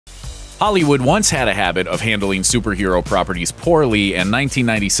Hollywood once had a habit of handling superhero properties poorly, and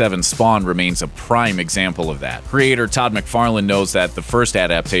 1997's Spawn remains a prime example of that. Creator Todd McFarlane knows that the first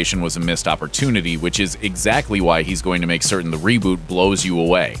adaptation was a missed opportunity, which is exactly why he's going to make certain the reboot blows you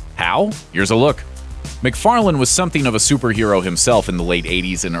away. How? Here's a look. McFarlane was something of a superhero himself in the late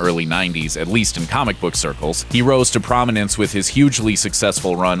 80s and early 90s, at least in comic book circles. He rose to prominence with his hugely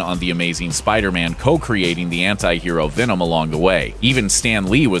successful run on The Amazing Spider-Man, co-creating the anti-hero Venom along the way. Even Stan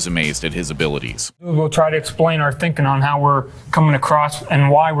Lee was amazed at his abilities. We'll try to explain our thinking on how we're coming across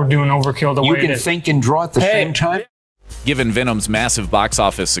and why we're doing Overkill the way it is. You can think and draw at the same time? Given Venom's massive box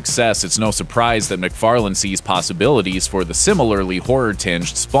office success, it's no surprise that McFarlane sees possibilities for the similarly horror-tinged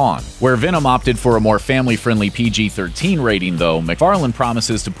Spawn. Where Venom opted for a more family-friendly PG-13 rating, though, McFarlane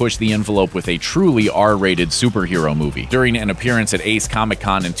promises to push the envelope with a truly R-rated superhero movie. During an appearance at Ace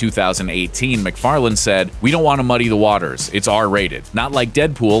Comic-Con in 2018, McFarlane said, "We don't want to muddy the waters. It's R-rated. Not like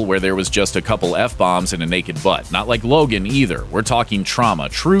Deadpool, where there was just a couple F-bombs and a naked butt. Not like Logan, either. We're talking trauma.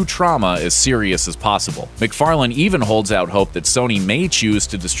 True trauma, as serious as possible." McFarlane even holds out hope that Sony may choose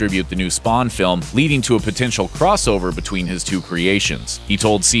to distribute the new Spawn film, leading to a potential crossover between his two creations. He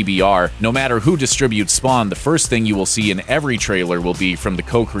told CBR, "No matter who distributes Spawn, the first thing you will see in every trailer will be from the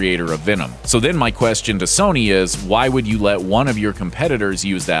co-creator of Venom." So then my question to Sony is, why would you let one of your competitors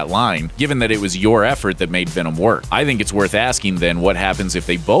use that line, given that it was your effort that made Venom work? I think it's worth asking then what happens if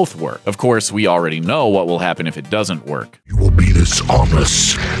they both work. Of course, we already know what will happen if it doesn't work. You will be this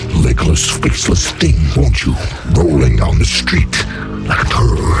armless, legless, faceless thing, won't you? Rolling down the street like a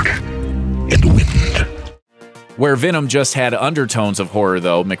turd in the wind. Where Venom just had undertones of horror,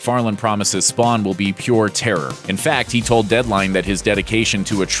 though, McFarlane promises Spawn will be pure terror. In fact, he told Deadline that his dedication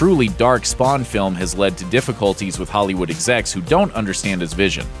to a truly dark Spawn film has led to difficulties with Hollywood execs who don't understand his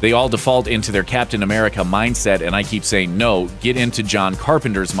vision. They all default into their Captain America mindset, and I keep saying, no, get into John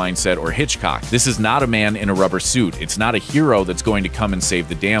Carpenter's mindset or Hitchcock. This is not a man in a rubber suit. It's not a hero that's going to come and save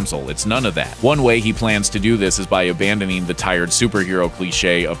the damsel. It's none of that. One way he plans to do this is by abandoning the tired superhero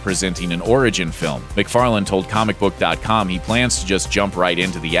cliche of presenting an origin film. McFarlane told comicbook.com he plans to just jump right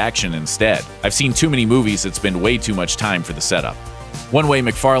into the action instead. "I've seen too many movies that spend way too much time for the setup." One way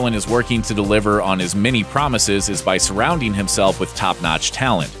McFarlane is working to deliver on his many promises is by surrounding himself with top-notch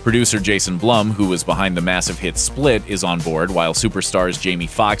talent. Producer Jason Blum, who was behind the massive hit Split, is on board, while superstars Jamie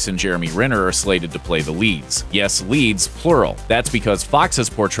Foxx and Jeremy Renner are slated to play the leads. Yes, leads, plural. That's because Foxx's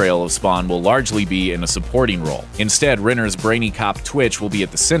portrayal of Spawn will largely be in a supporting role. Instead, Renner's brainy cop Twitch will be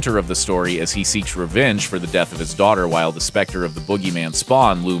at the center of the story as he seeks revenge for the death of his daughter, while the specter of the boogeyman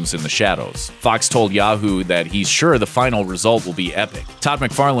Spawn looms in the shadows. Foxx told Yahoo that he's sure the final result will be epic. Todd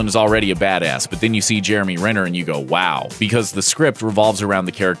McFarlane is already a badass, but then you see Jeremy Renner and you go, wow, because the script revolves around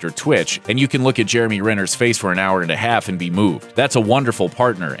the character Twitch, and you can look at Jeremy Renner's face for an hour and a half and be moved. That's a wonderful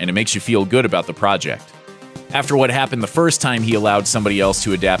partner, and it makes you feel good about the project. After what happened the first time he allowed somebody else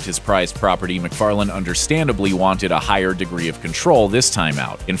to adapt his prized property, McFarlane understandably wanted a higher degree of control this time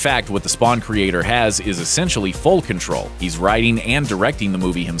out. In fact, what the Spawn creator has is essentially full control. He's writing and directing the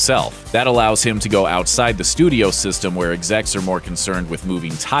movie himself. That allows him to go outside the studio system where execs are more concerned with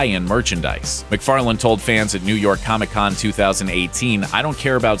moving tie-in merchandise. McFarlane told fans at New York Comic-Con 2018, "I don't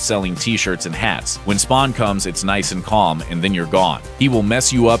care about selling t-shirts and hats. When Spawn comes, it's nice and calm, and then you're gone. He will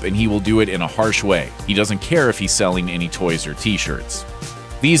mess you up, and he will do it in a harsh way. He doesn't care if he's selling any toys or t-shirts."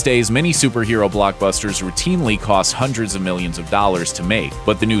 These days, many superhero blockbusters routinely cost hundreds of millions of dollars to make,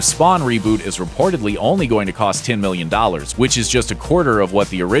 but the new Spawn reboot is reportedly only going to cost $10 million, which is just a quarter of what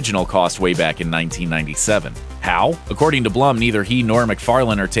the original cost way back in 1997. How? According to Blum, neither he nor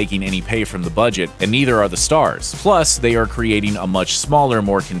McFarlane are taking any pay from the budget, and neither are the stars. Plus, they are creating a much smaller,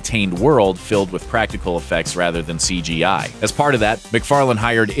 more contained world filled with practical effects rather than CGI. As part of that, McFarlane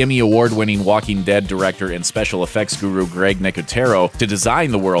hired Emmy Award-winning Walking Dead director and special effects guru Greg Nicotero to design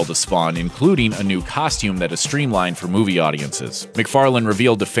the world of Spawn, including a new costume that is streamlined for movie audiences. McFarlane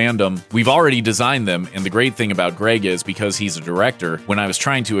revealed to fandom, "We've already designed them, and the great thing about Greg is, because he's a director, when I was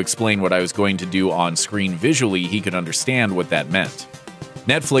trying to explain what I was going to do on screen visually, he could understand what that meant."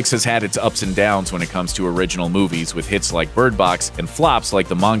 Netflix has had its ups and downs when it comes to original movies, with hits like Bird Box and flops like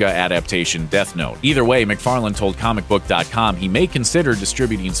the manga adaptation Death Note. Either way, McFarlane told comicbook.com he may consider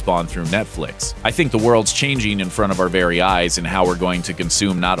distributing Spawn through Netflix. "I think the world's changing in front of our very eyes in how we're going to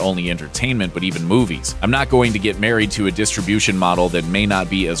consume not only entertainment but even movies. I'm not going to get married to a distribution model that may not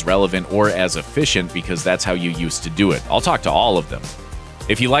be as relevant or as efficient because that's how you used to do it. I'll talk to all of them."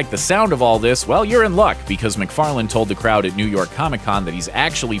 If you like the sound of all this, well, you're in luck, because McFarlane told the crowd at New York Comic-Con that he's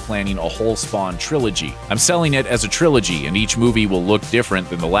actually planning a whole Spawn trilogy. I'm selling it as a trilogy, and each movie will look different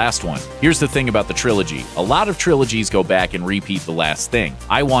than the last one. Here's the thing about the trilogy. A lot of trilogies go back and repeat the last thing.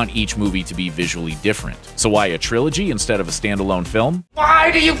 I want each movie to be visually different. So why a trilogy instead of a standalone film?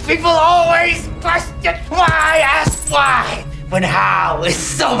 Why do you people always question why? Ask why, when how is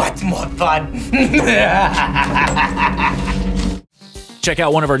so much more fun. Check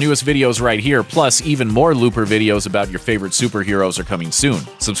out one of our newest videos right here, plus even more Looper videos about your favorite superheroes are coming soon.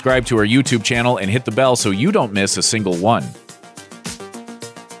 Subscribe to our YouTube channel and hit the bell so you don't miss a single one.